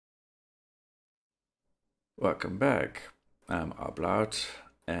Welcome back. I'm Ablaut,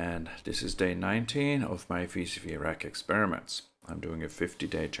 and this is day 19 of my VCV rack experiments. I'm doing a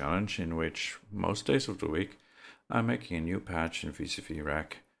 50-day challenge in which most days of the week I'm making a new patch in VCV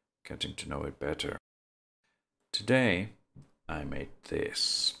rack, getting to know it better. Today I made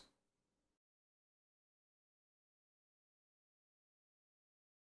this.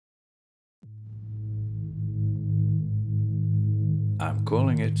 I'm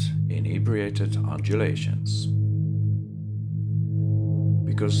calling it inebriated undulations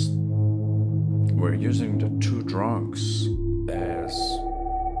because we're using the two drunks as,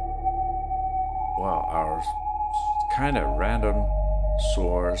 well, our kind of random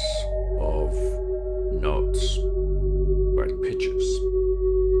source of notes, like pitches.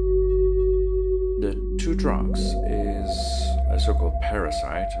 The two drunks is a so-called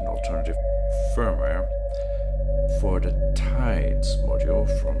parasite, an alternative firmware for the tides module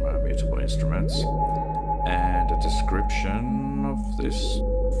from Mutable Instruments, and the description of this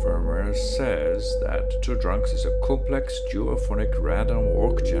firmware says that two drunks is a complex duophonic random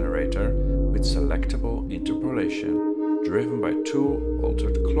walk generator with selectable interpolation driven by two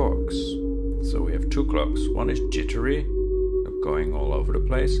altered clocks. So we have two clocks. One is jittery, going all over the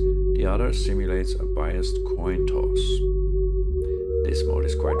place. The other simulates a biased coin toss. This mode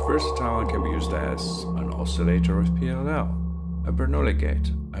is quite versatile and can be used as an oscillator with PLL, a Bernoulli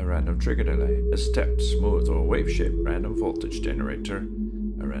gate, a random trigger delay, a stepped, smooth or wave-shaped random voltage generator,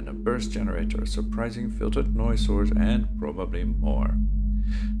 a random burst generator, a surprising filtered noise source, and probably more.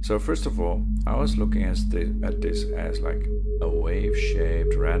 So first of all, I was looking at this as like a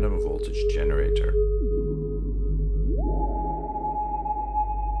wave-shaped random voltage generator.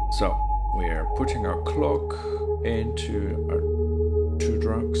 So we are putting our clock into our two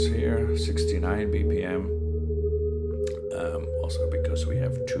drunks here, 69 BPM. Also because we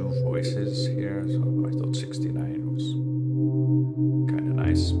have two voices here, so I thought 69 was kind of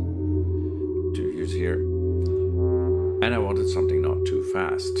nice to use here. And I wanted something not too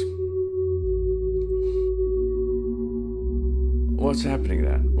fast. What's happening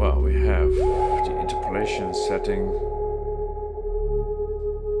then? Well, we have the interpolation setting,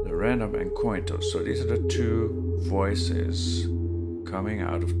 the random and coin toss. So these are the two voices coming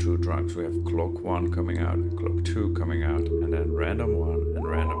out of two drunks. We have clock 1 coming out and clock 2 coming out, and then random 1 and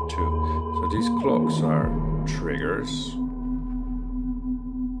random 2. So these clocks are triggers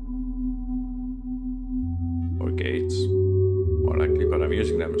or gates, more likely, but I'm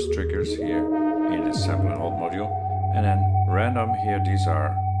using them as triggers here in the sample and hold module. And then random here, these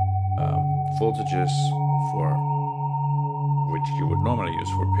are voltages for which you would normally use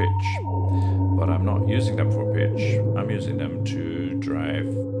for pitch, but I'm not using them for pitch. I'm using them to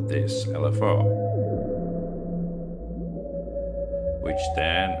drive this LFO, which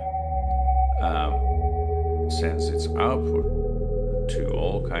then sends its output to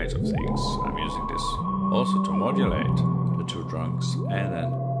all kinds of things. I'm using this also to modulate the two drunks and then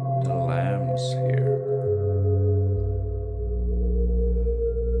the lambs here,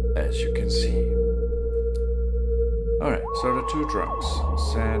 as you can see. Alright, so the two drunks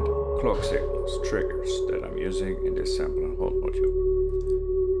send clock signals, triggers, that I'm using in this sample and hold module.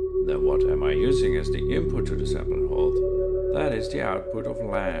 Then what am I using as the input to the sample and hold? That is the output of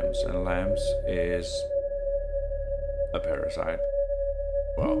lambs, and lambs is a parasite.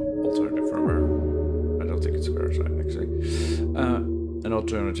 Well, alternative firmware. I don't think it's a parasite, actually. An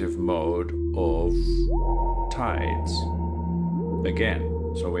alternative mode of tides.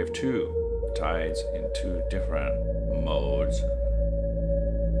 Again, so we have two tides in two different modes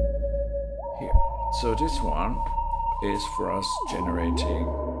here. So this one is for us generating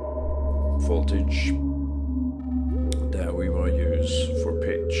voltage that we will use for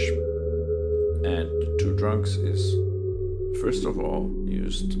pitch, and the two drunks is first of all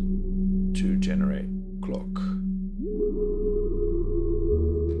used to generate clock.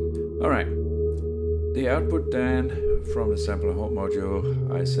 Alright, the output then from the sample and hold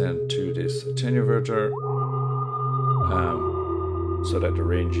module I send to this attenuator, so that the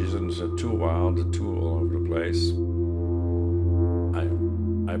range isn't too wild, too all over the place.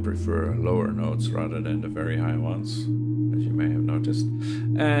 I prefer lower notes rather than the very high ones, as you may have noticed.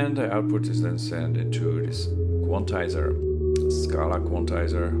 And the output is then sent into this quantizer, Scala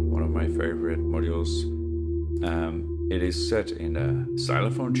quantizer, one of my favorite modules. It is set in a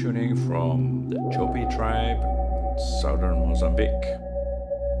xylophone tuning from the Chopi tribe, southern Mozambique,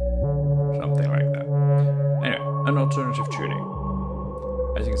 something like that. Anyway, an alternative tuning.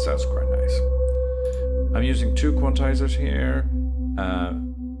 I think it sounds quite nice. I'm using two quantizers here,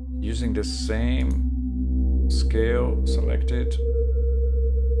 using the same scale selected.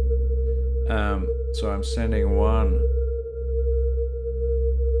 So I'm sending one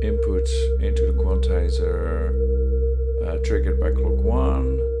input into the quantizer triggered by clock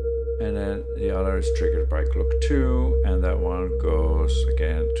 1, and then the other is triggered by clock 2, and that one goes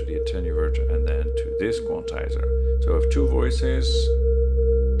again to the attenuator and then to this quantizer. So I have two voices.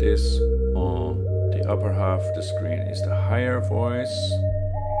 This on the upper half of the screen is the higher voice,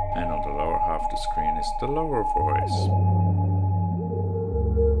 and on the lower half of the screen is the lower voice,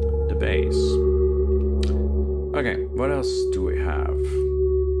 the bass. Okay, what else do we have?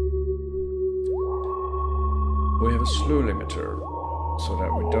 We have a slew limiter, so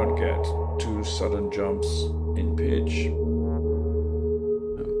that we don't get too sudden jumps in pitch.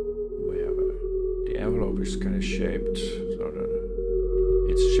 We have the envelope is kind of shaped so that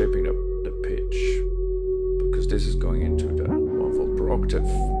it's shaping up the pitch, because this is going into the 1 volt per octave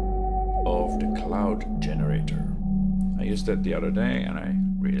of the cloud generator. I used that the other day and I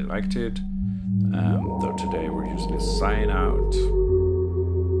really liked it. Though today we're using the sine out,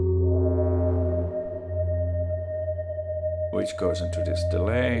 which goes into this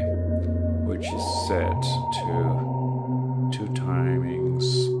delay, which is set to 2 timings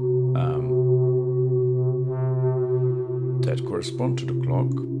that correspond to the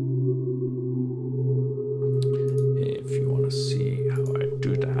clock. If you want to see how I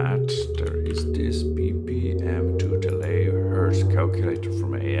do that, there is this BPM2 delay hertz calculator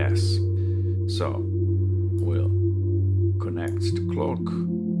from AS. So we'll connect the clock,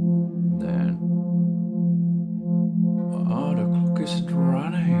 then the clock isn't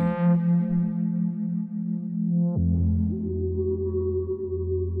running.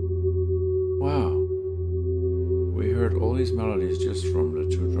 Wow. We heard all these melodies just from the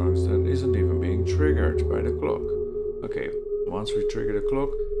 2 drums that isn't even being triggered by the clock. Okay, once we trigger the clock,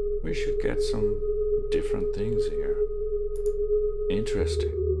 we should get some different things here.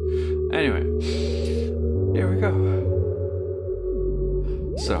 Interesting. Anyway, here we go.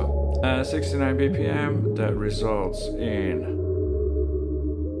 So, 69 BPM, that results in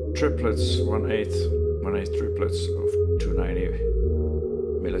triplets, 1/8 triplets of 290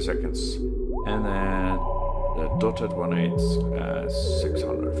 milliseconds, and then the dotted 1/8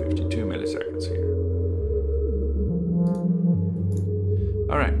 652 milliseconds here.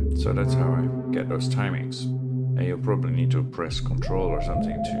 Alright, so that's how I get those timings. And you'll probably need to press Control or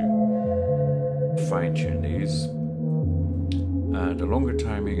something to fine-tune these. The longer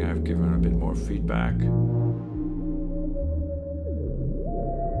timing I've given a bit more feedback.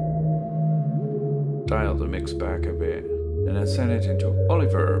 Dial the mix back a bit, and then send it into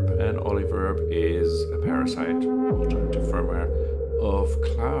oliverb, and oliverb is a parasite, alternative firmware, of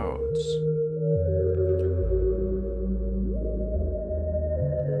clouds.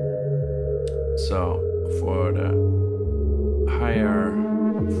 So for the higher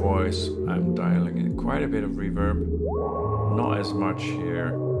voice, I'm dialing in quite a bit of reverb, not as much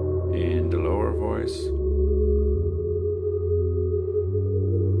here in the lower voice,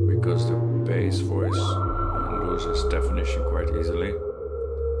 because the bass voice loses definition quite easily.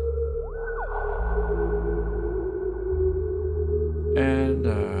 And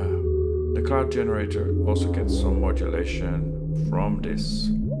the cloud generator also gets some modulation from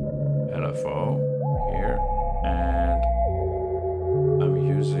this LFO here, and I'm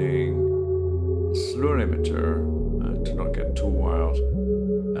using a slew limiter to not get too wild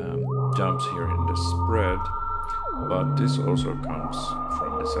jumps here in the spread, but this also comes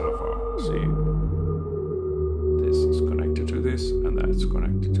from this LFO. See, this is connected to this, and that's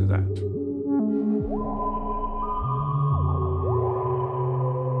connected to that.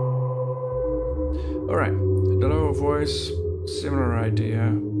 Alright, the lower voice, similar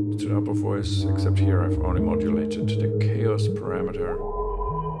idea to the upper voice, except here I've only modulated the chaos parameter.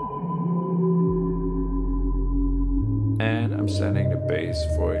 And I'm sending the bass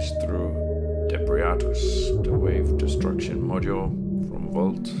voice through debriatus, the wave destruction module from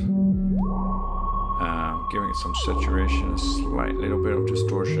Volt. Giving it some saturation, a slight little bit of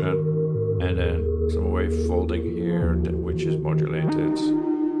distortion, and then some wave folding here, which is modulated.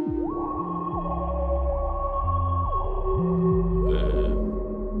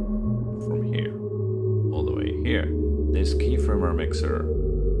 Here, this key firmware mixer,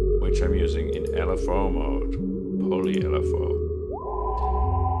 which I'm using in LFO mode, poly LFO.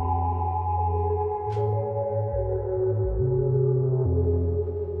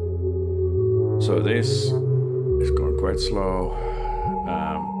 So this is going quite slow,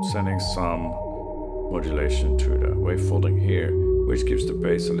 sending some modulation to the wave folding here, which gives the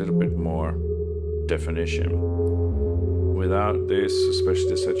bass a little bit more definition. Without this, especially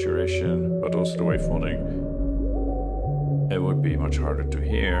the saturation, but also the wave folding, it would be much harder to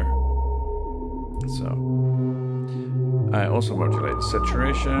hear. So I also modulate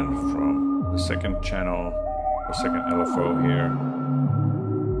saturation from the second channel, or second LFO here.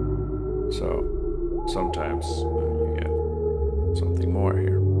 So sometimes you get something more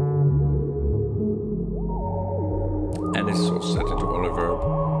here. And this is also set into oliverb.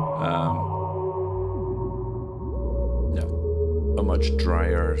 A much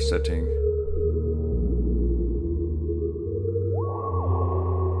drier setting.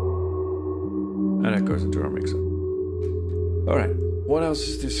 And that goes into our mixer. Alright, what else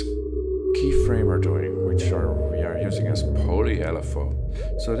is this keyframer doing, which we are using as poly LFO?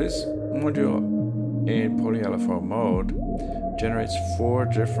 So this module in poly LFO mode generates 4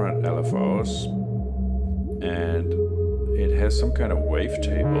 different LFOs, and it has some kind of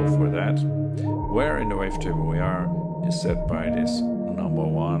wavetable for that. Where in the wavetable we are is set by this number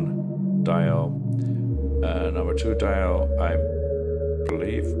 1 dial. Number 2 dial, I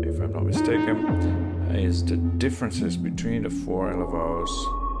believe, if I'm not mistaken, is the differences between the 4 LFOs,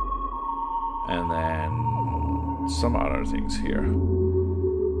 and then some other things here,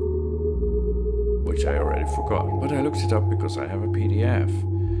 which I already forgot. But I looked it up because I have a PDF.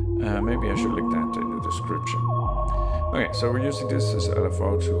 Maybe I should link that in the description. Okay, so we're using this as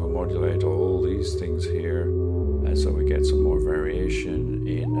LFO to modulate all these things here, and so we get some more variation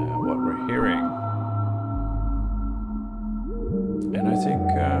in what we're hearing. And I think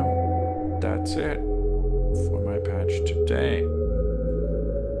that's it for my patch today.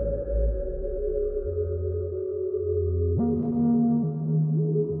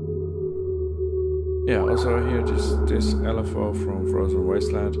 Yeah, also here this LFO from Frozen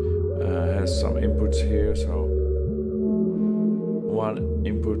Wasteland has some inputs here. So one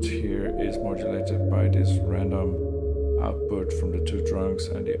input here is modulated by this random output from the 2 drums,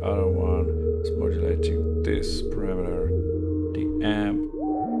 and the other one is modulating this parameter. The amp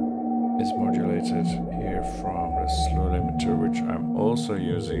is modulated here from the slew limiter, which I'm also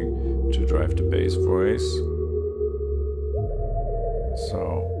using to drive the bass voice.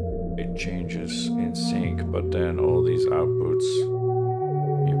 So it changes in sync, but then all these outputs,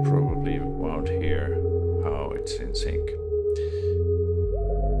 you probably won't hear how it's in sync.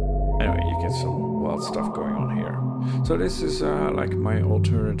 Anyway, you get some wild stuff going on here. So this is like my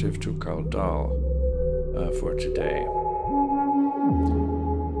alternative to caudal for today.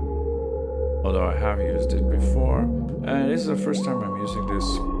 Although I have used it before, and this is the first time I'm using this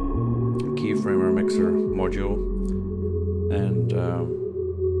keyframer mixer module, and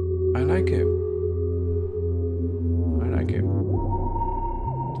I like it. I like it.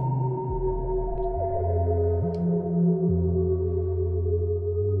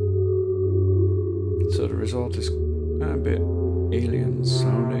 So the result is a bit alien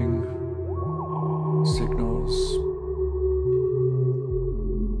sounding signals.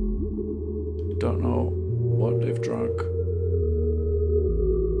 Don't know what they've drunk.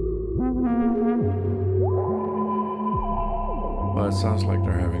 But it sounds like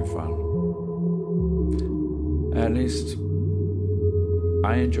they're having fun. At least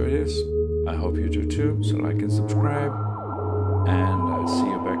I enjoy this. I hope you do too. So like and subscribe. And I'll see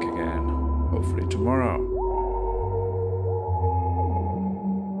you back again, hopefully tomorrow.